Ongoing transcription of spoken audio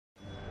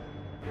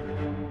Welcome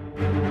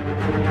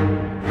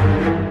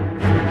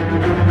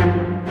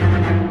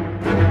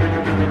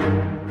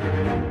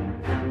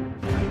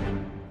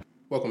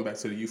back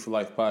to the Youth for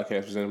Life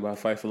podcast presented by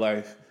Fight for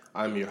Life.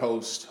 I'm your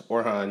host,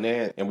 Orhan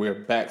Nant, and we're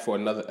back for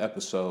another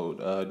episode.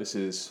 This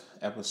is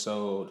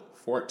episode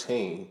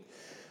 14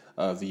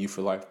 of the Youth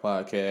for Life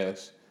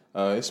podcast.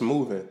 It's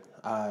moving.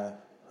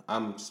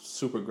 I'm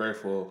super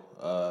grateful.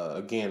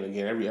 Again,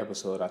 every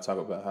episode I talk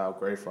about how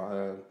grateful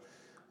I am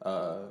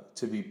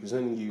to be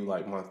presenting you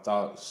like my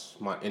thoughts,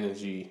 my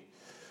energy,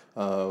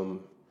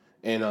 and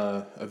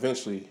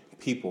eventually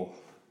people.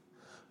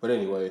 But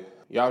anyway,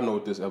 y'all know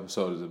what this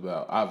episode is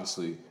about.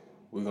 Obviously,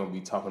 we're going to be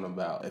talking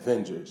about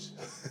Avengers.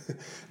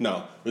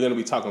 No, we're going to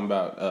be talking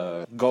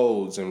about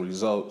goals and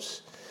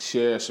results.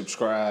 Share,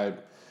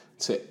 subscribe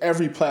to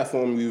every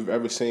platform you've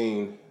ever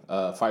seen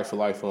Fight for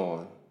Life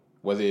on,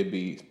 whether it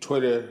be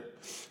Twitter,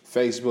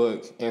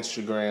 Facebook,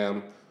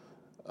 Instagram.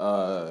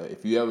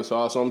 If you ever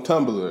saw us on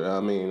Tumblr,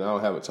 I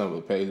don't have a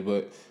Tumblr page,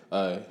 but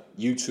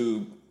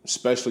YouTube,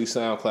 especially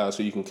SoundCloud,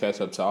 so you can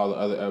catch up to all the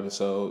other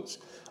episodes.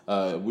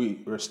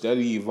 We're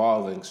steady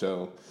evolving,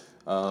 so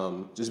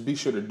just be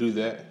sure to do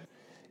that.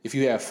 If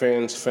you have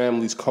friends,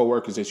 families,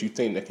 coworkers that you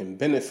think that can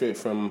benefit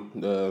from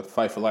the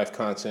Fight for Life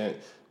content,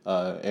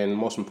 and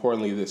most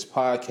importantly, this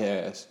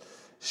podcast,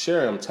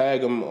 share them,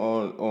 tag them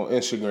on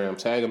Instagram,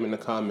 tag them in the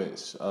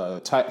comments,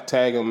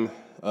 tag them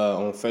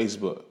on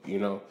Facebook.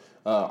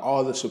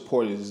 All the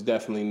support is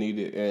definitely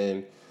needed,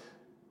 and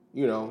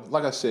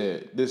like I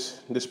said,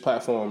 this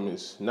platform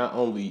is not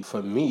only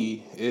for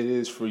me, it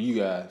is for you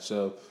guys.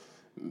 So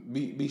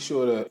be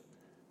sure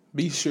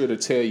to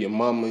tell your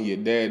mama, your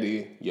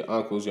daddy, your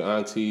uncles, your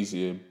aunties,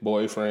 your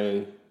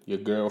boyfriend, your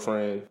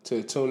girlfriend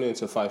to tune in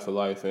to Fight for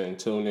Life and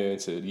tune in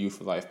to the Youth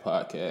for Life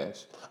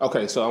podcast.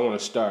 Okay, so I want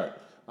to start.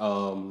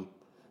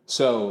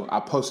 So I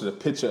posted a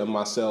picture of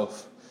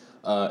myself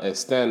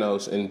as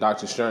Thanos in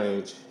Doctor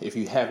Strange. If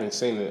you haven't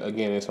seen it,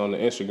 again, it's on the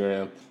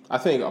Instagram. I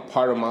think a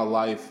part of my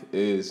life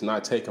is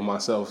not taking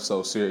myself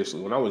so seriously.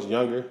 When I was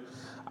younger,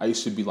 I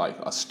used to be like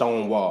a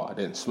stone wall. I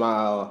didn't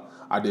smile.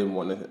 I didn't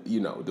want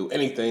to, do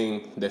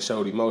anything that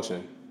showed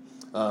emotion.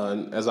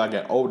 As I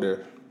got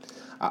older,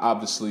 I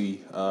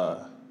obviously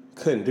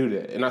couldn't do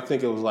that. And I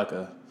think it was like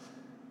a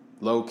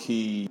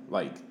low-key,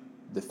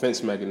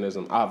 defense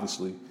mechanism,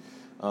 obviously.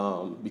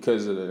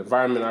 Because of the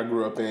environment I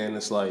grew up in,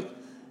 it's like,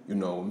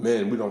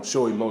 men, we don't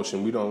show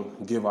emotion. We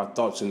don't give our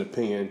thoughts and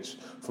opinions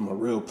from a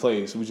real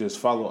place. We just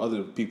follow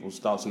other people's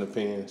thoughts and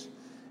opinions.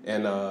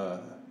 And, I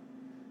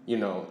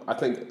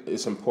think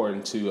it's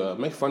important to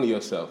make fun of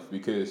yourself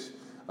because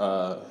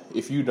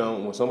if you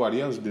don't, when somebody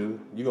else do,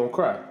 you're going to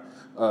cry.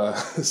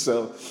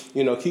 So,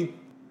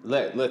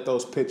 let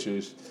those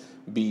pictures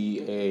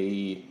be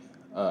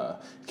a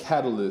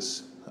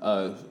catalyst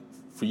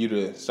for you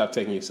to stop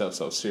taking yourself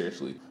so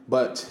seriously.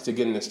 But to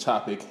get in this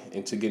topic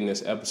and to get in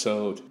this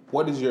episode,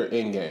 what is your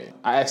end game?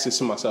 I ask this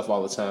to myself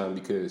all the time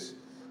because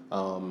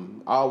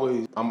I'm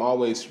always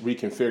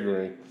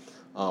reconfiguring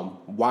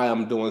why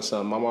I'm doing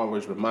something. I'm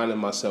always reminding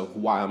myself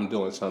why I'm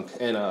doing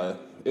something. And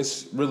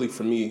it's really,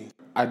 for me,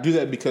 I do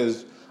that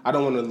because I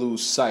don't want to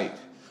lose sight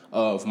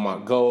of my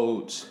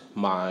goals,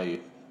 my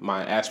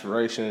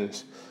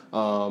aspirations.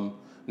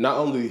 Not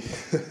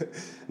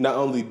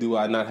only do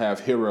I not have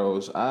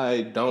heroes,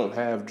 I don't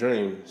have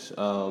dreams,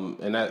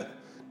 and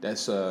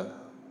that's a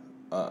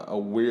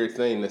weird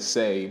thing to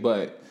say.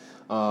 But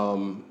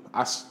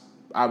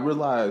I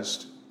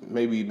realized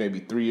maybe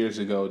 3 years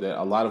ago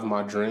that a lot of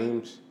my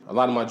dreams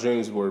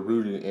were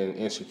rooted in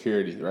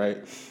insecurity. Right,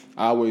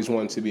 I always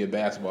wanted to be a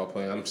basketball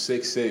player. I'm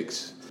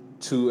 6'6".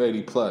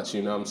 280 plus,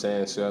 you know what I'm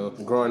saying? So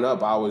growing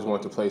up, I always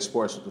wanted to play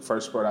sports. The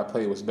first sport I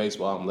played was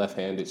baseball. I'm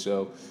left-handed,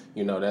 so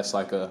that's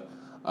like a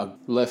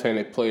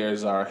left-handed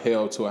players are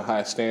held to a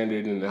high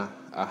standard and a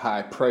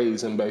high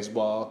praise in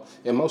baseball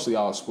and mostly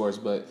all sports.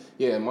 But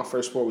yeah, my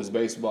first sport was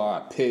baseball. I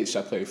pitched,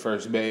 I played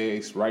first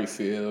base, right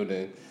field,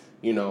 and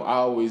I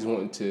always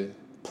wanted to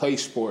play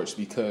sports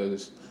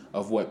because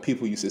of what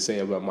people used to say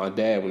about my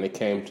dad when it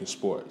came to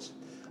sports.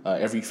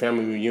 Every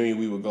family reunion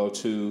we would go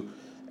to,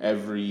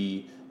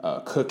 every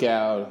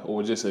cookout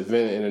or just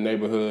event in the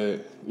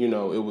neighborhood,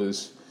 it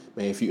was,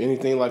 man, if you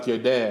anything like your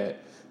dad,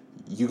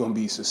 you're going to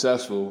be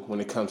successful when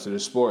it comes to the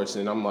sports.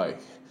 And I'm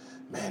like,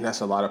 man,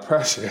 that's a lot of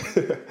pressure.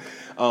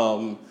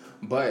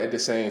 But at the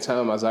same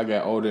time, as I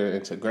got older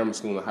into grammar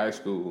school and high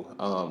school,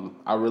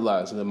 I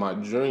realized that my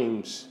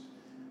dreams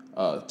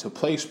to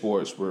play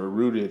sports were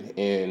rooted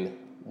in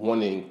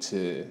wanting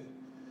to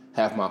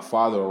have my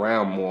father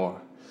around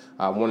more.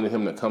 I wanted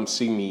him to come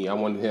see me. I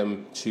wanted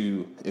him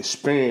to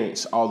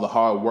experience all the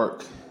hard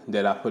work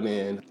that I put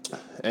in.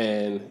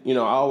 And, I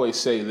always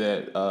say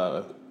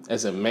that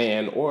as a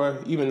man or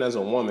even as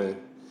a woman,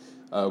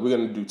 we're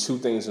going to do two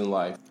things in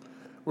life.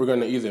 We're going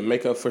to either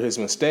make up for his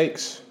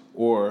mistakes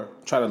or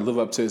try to live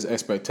up to his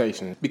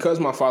expectations. Because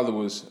my father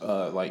was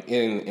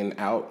in and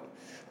out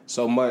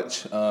so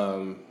much,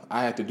 I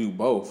had to do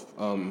both.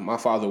 My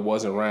father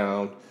was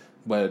around,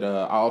 but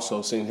I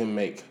also seen him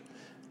make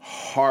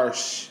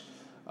harsh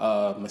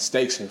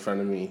mistakes in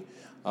front of me.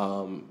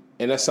 And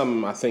that's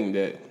something I think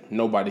that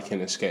nobody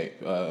can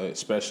escape,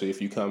 especially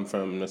if you come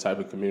from the type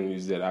of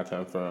communities that I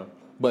come from.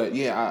 But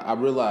yeah, I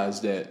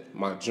realized that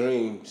my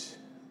dreams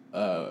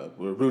were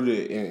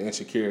rooted in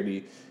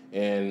insecurity.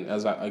 And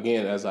as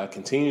I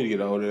continue to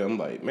get older, I'm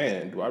like,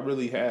 man, do I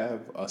really have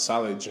a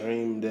solid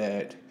dream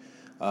that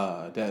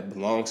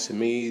belongs to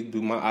me?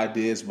 Do my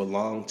ideas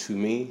belong to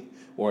me,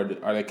 or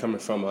are they coming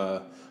from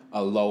a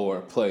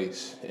lower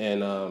place?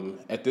 And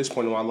at this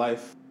point in my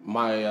life,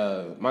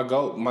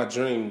 my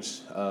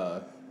dreams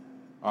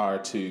are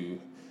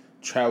to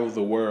travel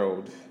the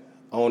world,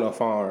 own a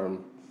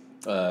farm,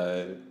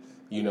 uh,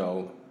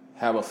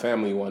 have a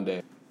family one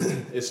day.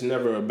 It's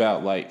never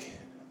about like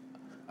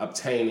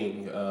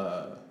obtaining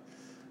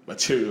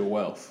material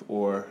wealth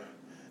or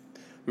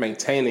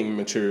maintaining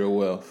material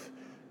wealth.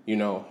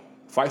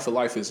 Fight for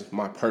life is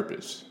my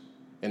purpose,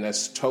 and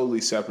that's totally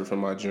separate from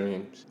my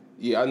dreams.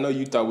 Yeah, I know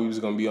you thought we was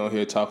gonna be on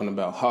here talking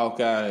about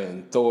Hawkeye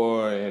and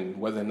Thor and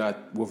whether or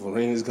not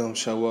Wolverine's gonna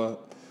show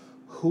up,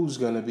 who's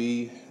gonna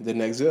be the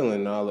next villain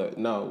and all that.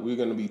 No, we're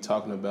gonna be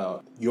talking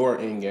about your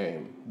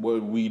Endgame. What are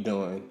we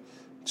doing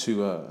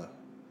to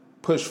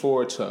push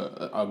forward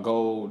to a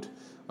goal?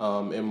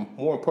 And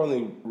more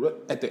importantly,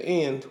 at the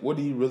end, what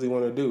do you really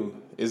want to do?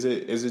 Is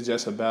it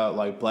just about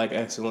like black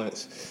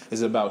excellence?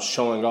 Is it about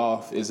showing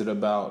off? Is it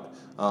about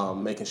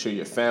making sure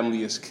your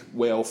family is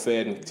well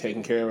fed and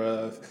taken care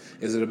of?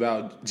 Is it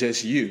about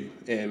just you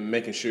and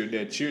making sure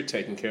that you're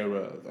taken care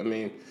of? I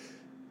mean,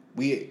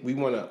 we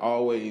want to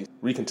always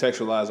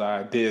recontextualize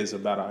our ideas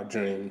about our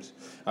dreams,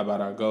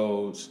 about our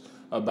goals,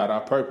 about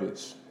our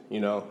purpose.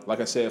 Like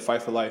I said,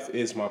 Fight for Life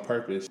is my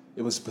purpose.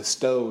 It was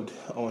bestowed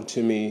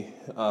onto me,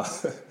 like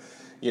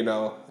when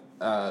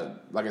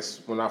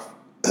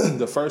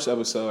the first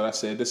episode, I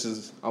said this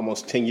is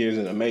almost 10 years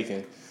in the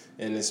making,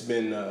 and it's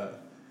been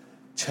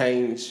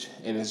changed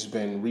and it's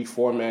been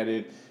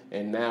reformatted,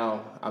 and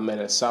now I'm at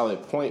a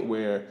solid point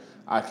where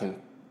I can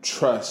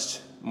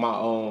trust my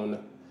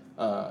own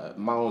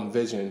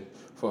vision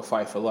for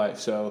Fight for Life.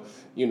 So,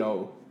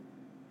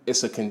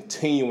 it's a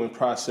continuing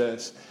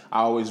process. I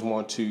always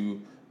want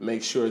to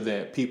make sure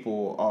that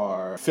people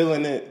are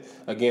feeling it.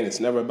 Again, it's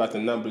never about the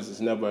numbers. It's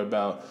never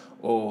about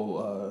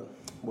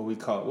what we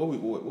call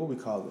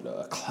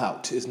it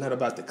clout. It's not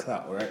about the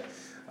clout, right?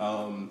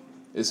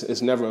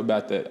 It's never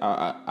about that.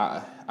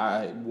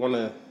 I want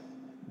to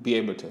be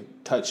able to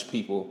touch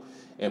people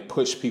and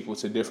push people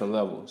to different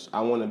levels.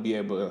 I want to be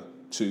able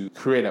to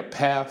create a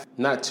path,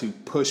 not to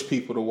push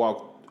people to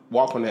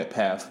walk on that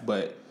path,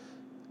 but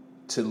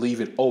to leave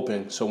it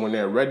open so when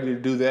they're ready to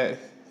do that,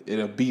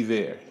 it'll be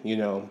there,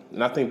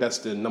 And I think that's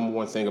the number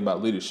one thing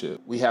about leadership.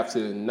 We have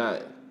to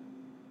not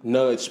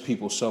nudge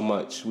people so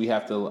much. We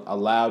have to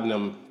allow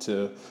them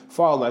to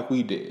fall like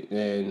we did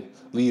and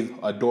leave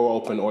a door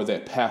open or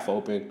that path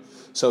open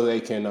so they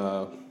can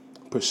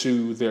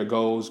pursue their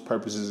goals,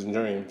 purposes, and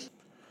dreams.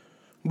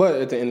 But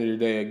at the end of the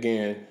day,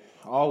 again,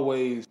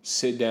 always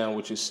sit down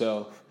with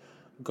yourself,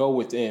 go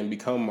within,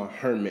 become a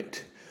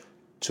hermit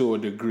to a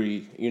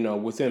degree,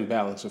 within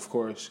balance, of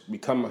course.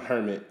 Become a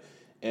hermit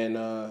and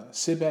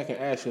sit back and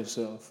ask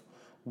yourself,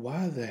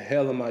 why the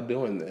hell am I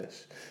doing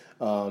this?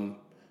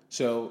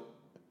 So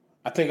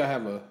I think I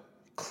have a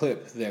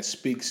clip that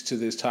speaks to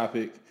this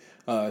topic,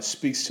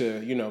 speaks to,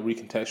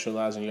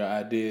 recontextualizing your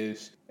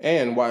ideas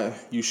and why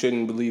you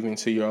shouldn't believe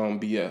into your own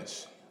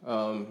BS.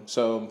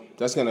 So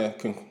that's going to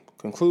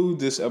conclude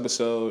this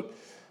episode.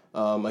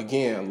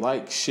 Again,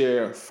 like,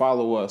 share,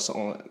 follow us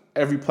on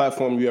every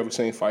platform you ever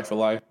seen Fight for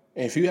Life.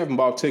 And if you haven't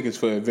bought tickets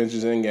for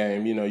Avengers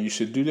Endgame, you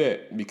should do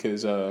that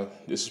because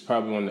this is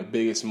probably one of the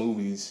biggest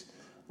movies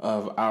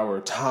of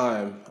our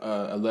time,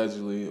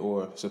 allegedly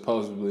or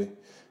supposedly.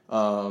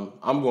 I'm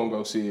going to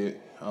go see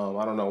it.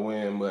 I don't know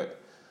when,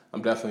 but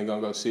I'm definitely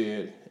going to go see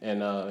it.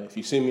 And if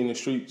you see me in the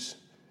streets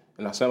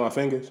and I snap my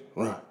fingers,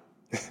 run.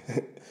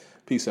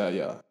 Peace out,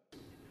 y'all.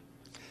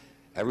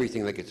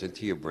 Everything that gets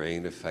into your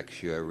brain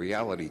affects your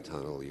reality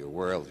tunnel, your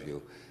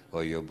worldview,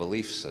 or your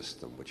belief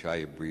system, which I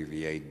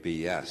abbreviate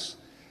BS.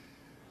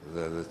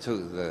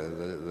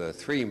 The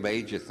three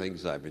major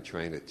things I've been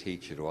trying to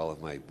teach in all of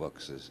my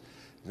books is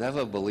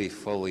never believe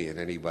fully in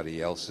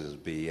anybody else's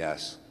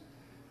BS.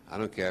 I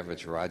don't care if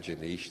it's Roger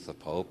Nish, the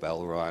Pope,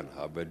 L. Ron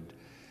Hubbard,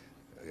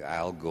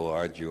 Al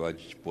Gore,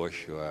 George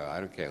Bush, or I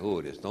don't care who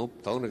it is.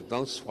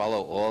 Don't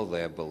swallow all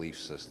their belief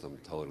system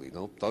totally.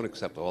 Don't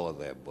accept all of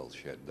their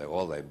bullshit,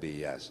 all their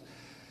BS.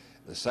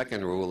 The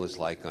second rule is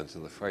like unto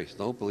the first.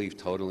 Don't believe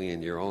totally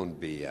in your own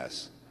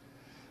BS.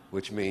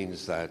 Which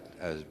means that,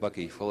 as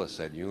Bucky Fuller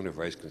said, the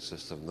universe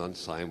consists of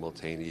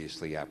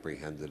non-simultaneously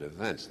apprehended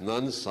events.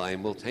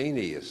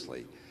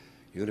 Non-simultaneously.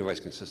 The universe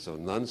consists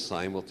of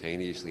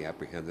non-simultaneously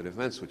apprehended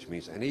events, which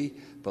means any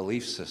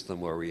belief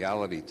system or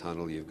reality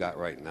tunnel you've got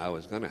right now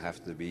is going to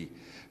have to be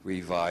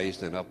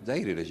revised and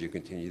updated as you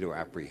continue to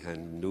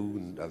apprehend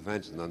new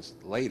events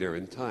later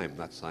in time,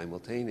 not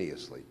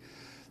simultaneously.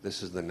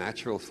 This is the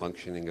natural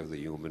functioning of the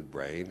human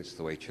brain. It's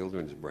the way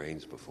children's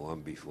brains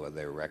perform before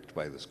they're wrecked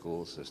by the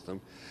school system.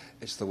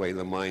 It's the way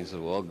the minds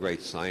of all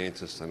great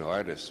scientists and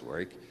artists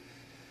work.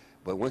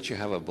 But once you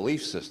have a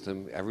belief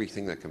system,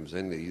 everything that comes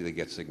in either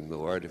gets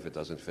ignored if it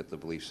doesn't fit the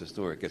belief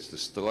system, or it gets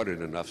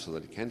distorted enough so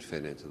that it can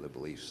fit into the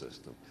belief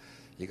system.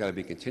 You got to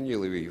be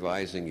continually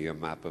revising your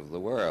map of the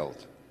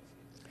world,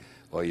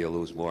 or you'll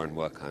lose more and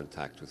more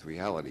contact with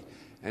reality.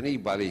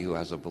 Anybody who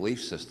has a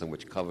belief system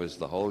which covers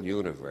the whole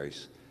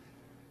universe,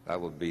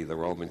 that would be the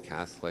Roman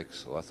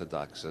Catholics,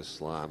 Orthodox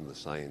Islam, the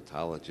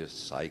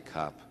Scientologists,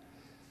 PsyCop,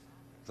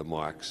 the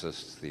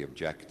Marxists, the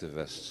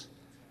objectivists,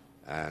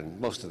 and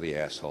most of the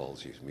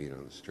assholes you meet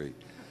on the street.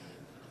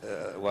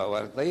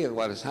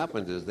 What has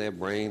happened is their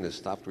brain has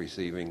stopped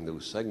receiving new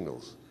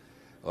signals.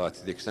 Or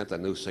to the extent that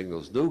new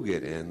signals do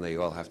get in, they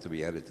all have to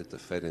be edited to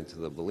fit into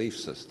the belief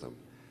system.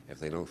 If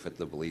they don't fit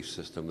the belief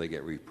system, they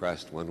get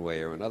repressed one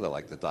way or another,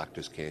 like the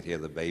doctors can't hear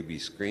the baby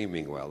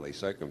screaming while they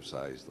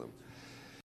circumcise them.